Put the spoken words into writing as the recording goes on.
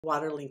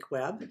Waterlink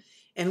Web.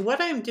 And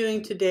what I'm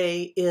doing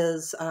today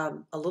is a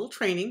little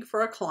training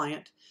for a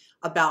client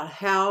about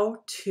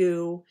how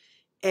to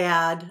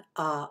add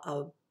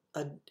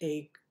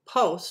a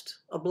post,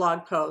 a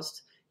blog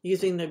post,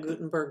 using the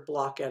Gutenberg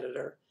Block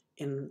Editor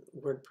in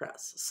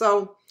WordPress.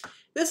 So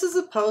this is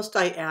a post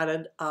I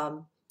added.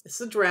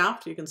 It's a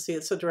draft. You can see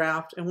it's a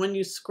draft. And when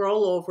you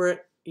scroll over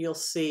it, you'll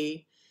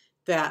see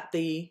that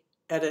the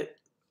edit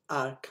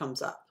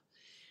comes up.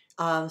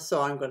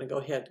 So I'm going to go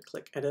ahead and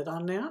click edit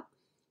on that.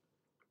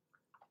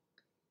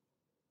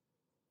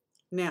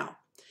 Now,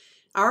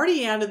 I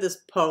already added this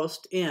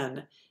post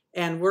in,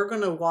 and we're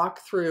going to walk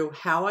through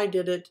how I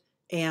did it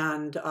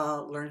and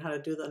learn how to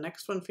do the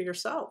next one for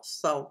yourselves.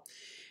 So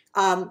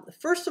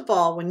first of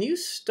all, when you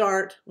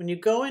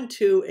go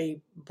into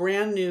a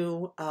brand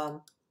new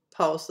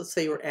post, let's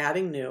say you're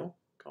adding new,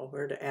 go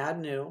over to add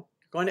new, you're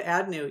going to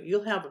add new,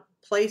 you'll have a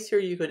place here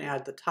you can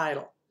add the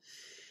title.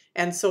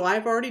 And so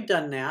I've already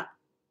done that.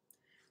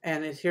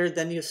 And here,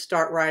 then you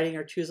start writing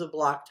or choose a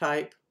block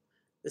type.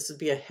 This would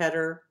be a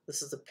header,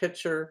 this is a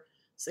picture,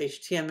 it's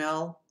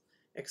HTML,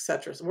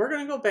 etc. So we're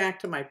going to go back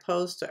to my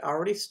post I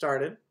already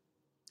started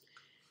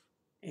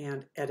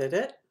and edit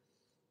it.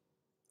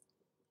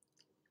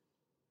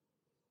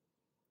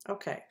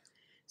 Okay,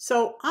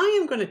 so I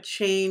am going to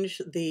change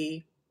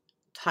the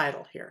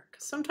title here.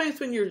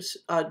 Sometimes when you're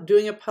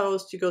doing a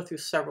post, you go through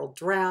several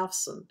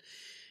drafts and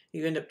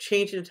you end up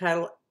changing the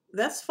title.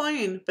 That's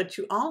fine, but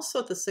you also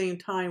at the same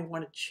time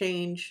want to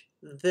change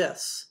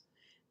this.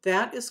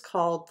 That is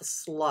called the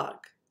slug.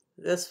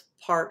 This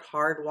part,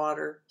 hard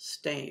water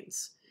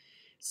stains.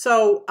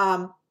 So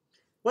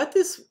what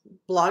this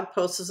blog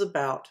post is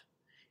about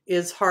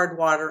is hard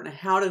water and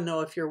how to know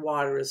if your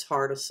water is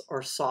hard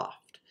or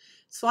soft.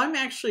 So I'm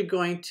actually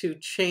going to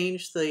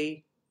change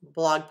the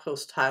blog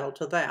post title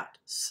to that.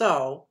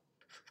 So,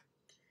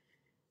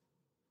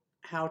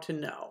 how to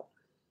know.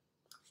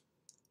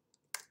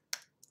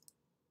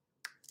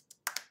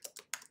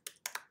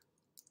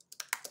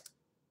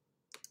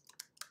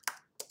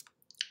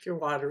 If your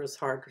water is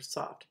hard or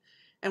soft.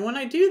 And when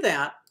I do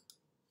that,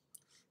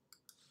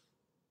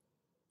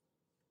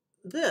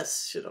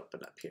 this should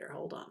open up here.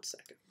 Hold on a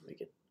second. Let me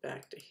get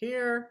back to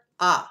here.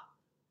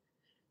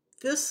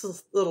 This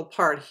little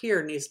part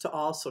here needs to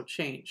also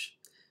change.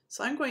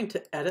 So I'm going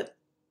to edit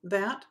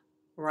that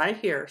right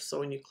here.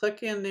 So when you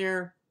click in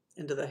there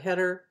into the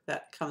header,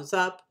 that comes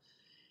up.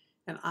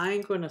 And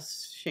I'm going to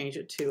change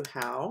it to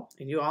how.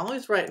 And you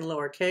always write in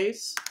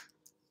lowercase.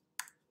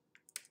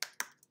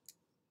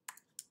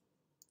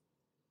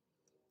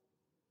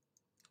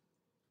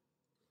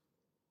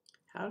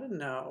 How to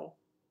know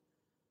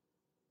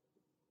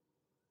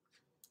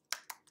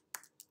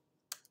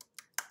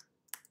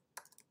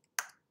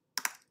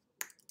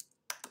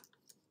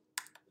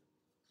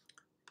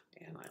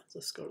and I'll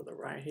just go to the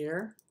right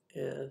here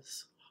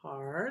is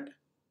hard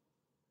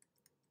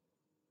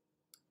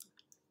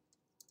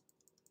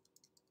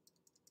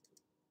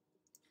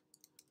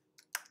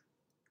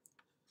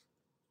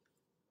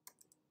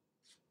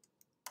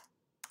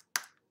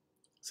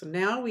so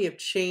now we have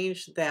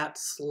changed that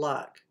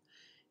slug.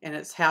 And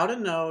it's how to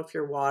know if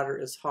your water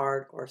is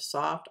hard or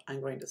soft.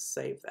 I'm going to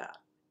save that.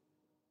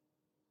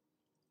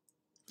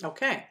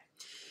 Okay,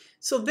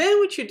 so then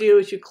what you do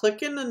is you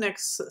click in the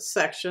next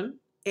section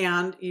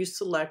and you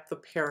select the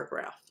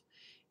paragraph.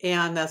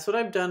 And that's what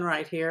I've done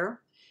right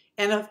here.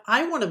 And if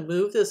I want to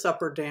move this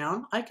up or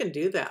down, I can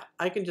do that.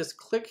 I can just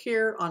click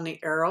here on the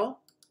arrow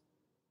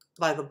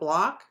by the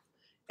block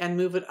and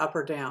move it up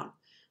or down.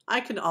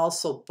 I can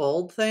also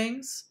bold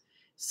things.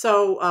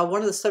 So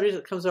one of the subjects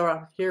that comes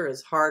around here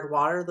is hard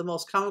water. The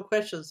most common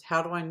question is,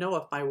 how do I know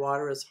if my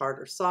water is hard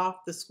or soft?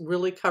 This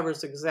really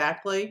covers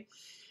exactly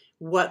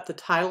what the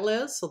title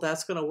is, so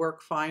that's going to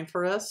work fine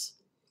for us.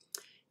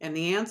 And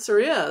the answer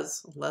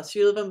is, unless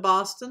you live in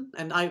Boston,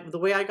 and the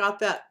way I got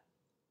that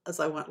is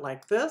I went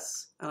like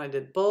this, and I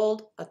did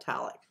bold,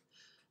 italic.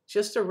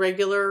 Just a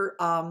regular,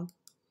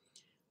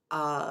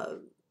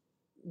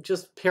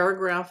 just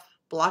paragraph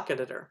block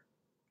editor.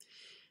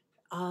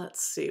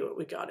 Let's see what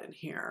we got in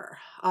here.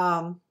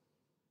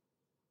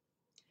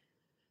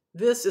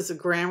 This is a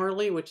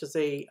Grammarly, which is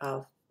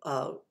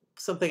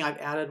something I've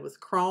added with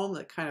Chrome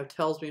that kind of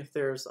tells me if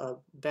there's a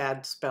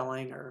bad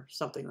spelling or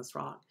something that's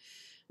wrong.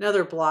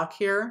 Another block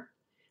here.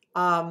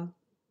 So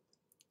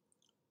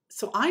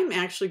I'm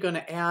actually going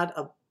to add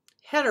a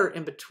header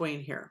in between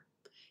here.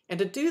 And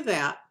to do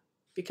that,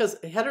 because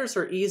headers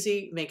are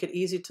easy, make it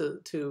easy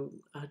to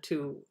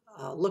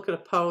look at a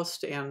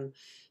post and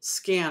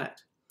scan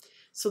it.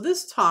 So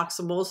this talks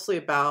mostly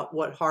about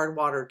what hard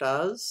water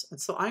does. And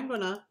so I'm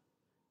going to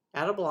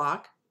add a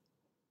block,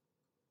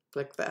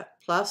 click that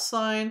plus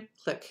sign,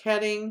 click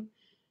heading,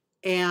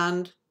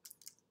 and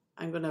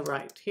I'm going to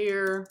write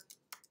here.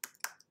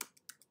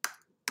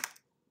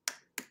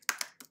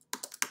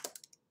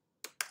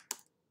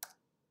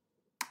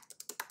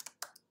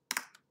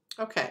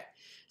 Okay,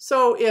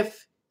 so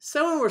if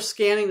someone were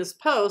scanning this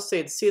post,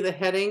 they'd see the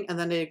heading and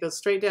then they'd go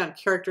straight down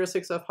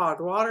characteristics of hard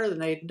water, then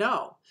they'd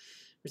know.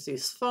 There's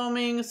these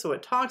foaming, so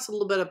it talks a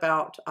little bit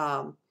about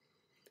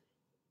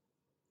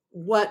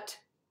what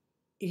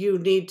you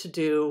need to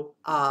do,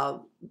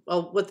 well,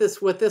 what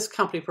this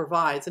company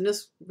provides, and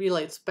this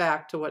relates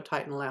back to what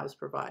Titan Labs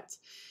provides.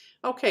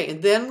 Okay,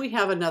 and then we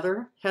have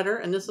another header,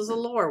 and this is a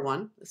lower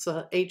one. It's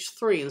a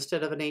H3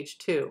 instead of an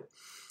H2.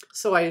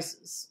 So I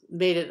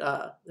made it,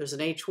 there's an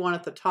H1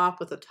 at the top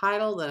with the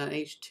title, then an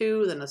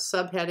H2, then a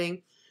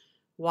subheading,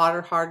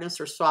 water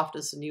hardness or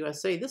softness in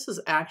USA. This is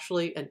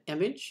actually an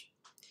image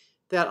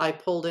that I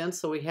pulled in.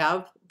 So we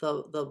have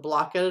the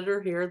block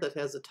editor here that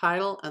has a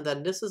title, and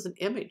then this is an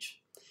image.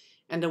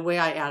 And the way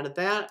I added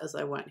that is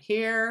I went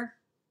here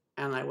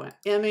and I went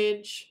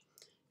image,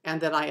 and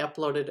then I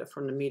uploaded it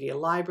from the media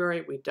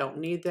library. We don't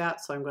need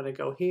that, so I'm going to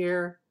go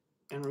here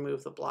and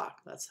remove the block.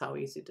 That's how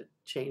easy to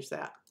change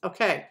that.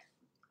 Okay.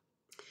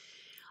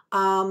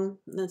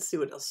 Let's see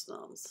what else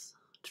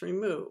to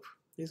remove.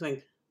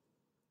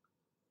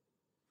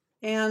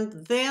 And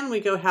then we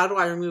go, how do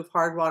I remove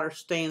hard water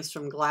stains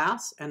from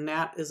glass? And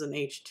that is an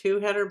H2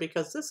 header,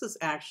 because this is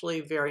actually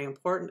very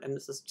important, and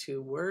this is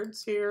 2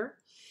 words here.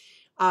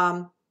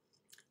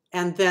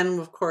 And then,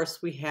 of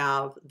course, we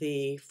have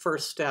the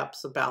first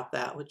steps about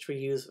that, which we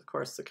use, of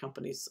course, the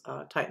company's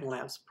Titan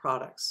Labs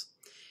products.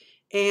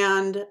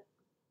 And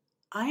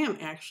I am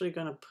actually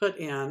going to put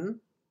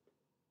in,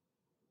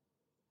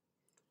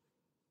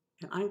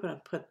 and I'm going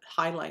to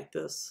highlight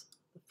this,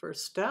 the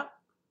first step,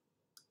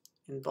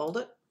 and bold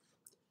it,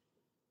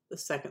 the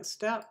second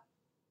step,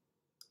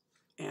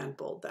 and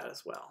bold that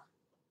as well.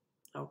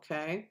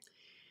 Okay.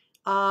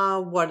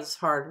 What is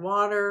hard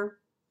water?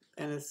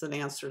 And it's an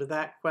answer to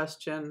that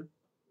question.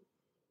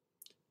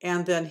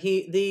 And then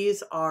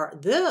this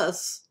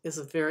is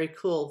a very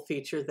cool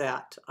feature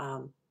that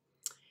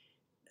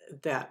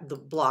that the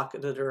block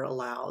editor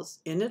allows,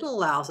 and it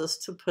allows us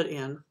to put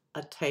in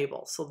a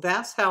table. So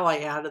that's how I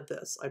added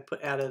this. I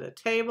added a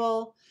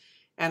table,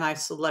 and I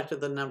selected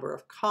the number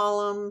of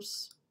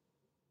columns,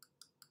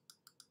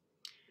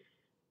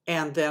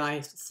 and then I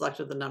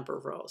selected the number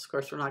of rows. Of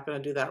course, we're not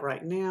going to do that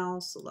right now,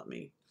 so let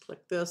me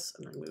click this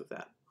and remove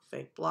that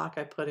fake block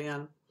I put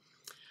in.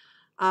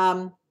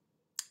 And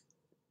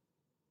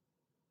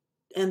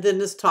then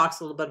this talks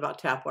a little bit about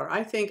tap water.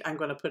 I think I'm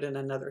going to put in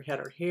another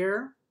header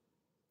here.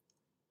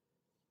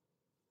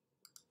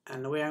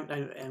 And the way I'm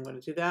going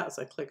to do that is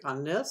I click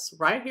on this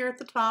right here at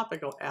the top. I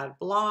go add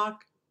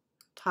block,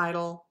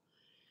 title,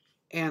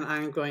 and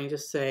I'm going to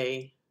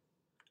say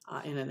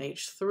in an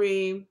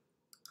H3,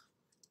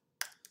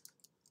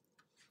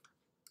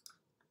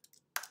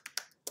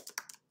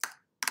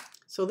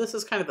 so this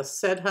is kind of a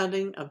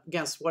subheading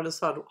against what is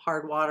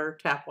hard water.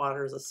 Tap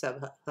water is a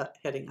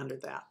subheading under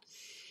that.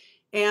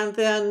 And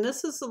then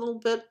this is a little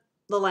bit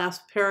the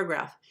last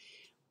paragraph.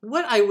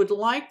 What I would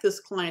like this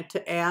client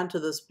to add to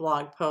this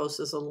blog post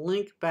is a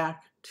link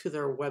back to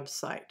their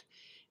website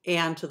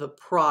and to the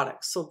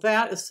product. So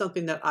that is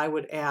something that I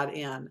would add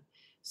in.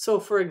 So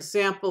for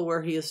example,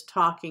 where he is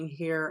talking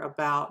here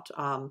about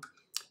the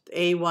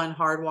A1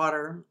 hard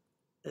water,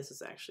 this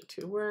is actually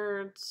 2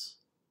 words.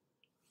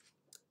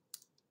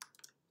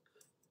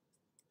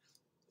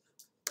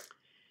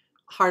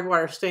 Hard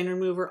water stain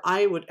remover,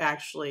 I would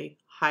actually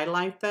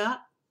highlight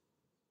that,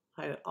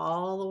 hide it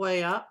all the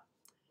way up,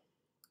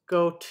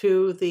 go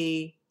to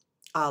the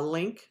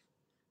link,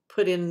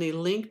 put in the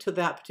link to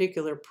that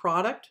particular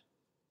product,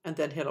 and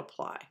then hit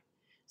apply.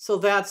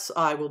 So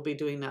I will be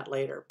doing that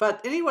later.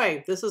 But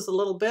anyway, this is a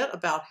little bit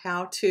about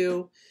how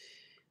to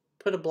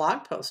put a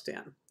blog post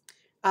in.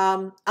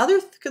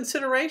 Other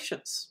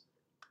considerations.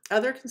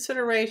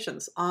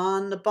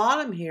 On the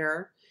bottom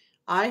here,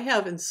 I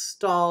have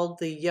installed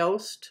the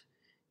Yoast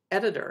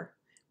editor,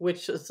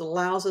 which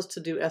allows us to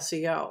do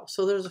SEO.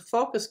 So there's a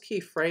focus key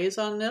phrase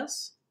on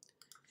this,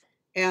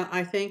 and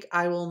I think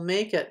I will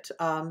make it,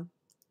 let's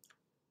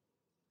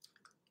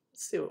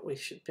see what we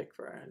should pick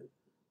for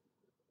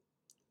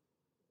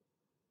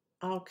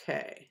our,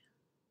 okay.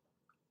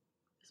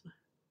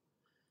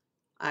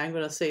 I'm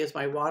going to say, is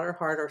my water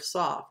hard or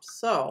soft?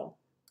 So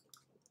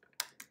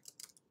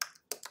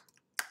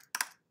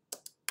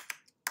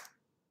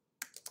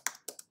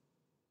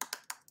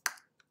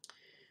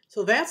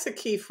that's the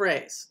key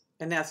phrase,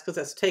 and that's because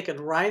that's taken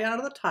right out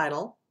of the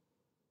title.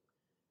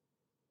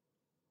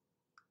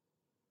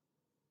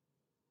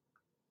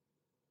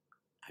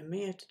 I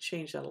may have to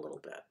change that a little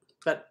bit,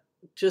 but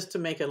just to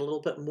make it a little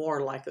bit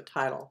more like the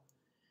title.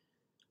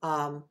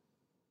 And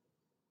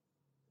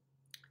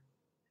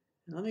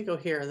let me go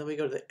here, and then we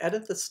go to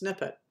edit the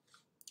snippet,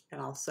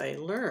 and I'll say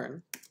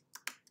learn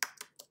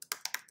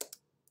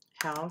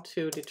how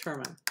to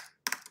determine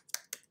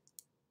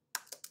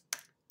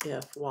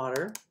if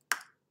water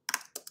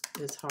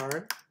is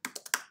hard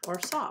or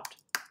soft.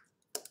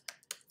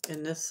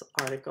 In this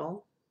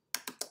article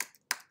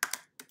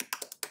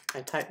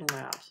by Titan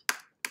Labs.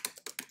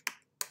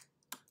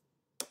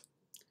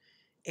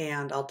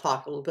 And I'll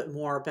talk a little bit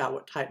more about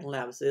what Titan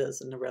Labs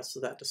is in the rest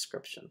of that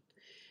description.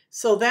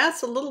 So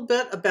that's a little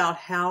bit about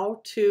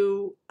how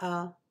to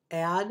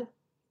add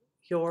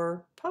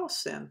your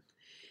posts in.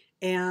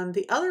 And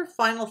the other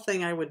final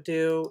thing I would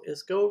do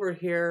is go over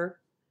here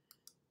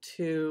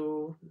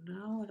to,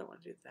 no, I don't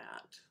want to do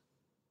that.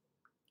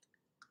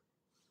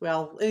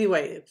 Well,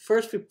 anyway,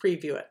 first we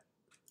preview it.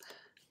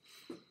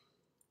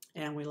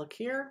 And we look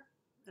here,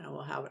 and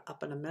we'll have it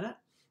up in a minute.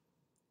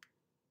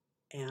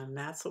 And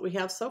that's what we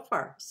have so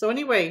far. So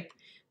anyway,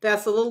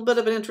 that's a little bit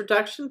of an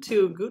introduction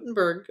to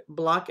Gutenberg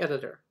Block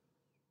Editor.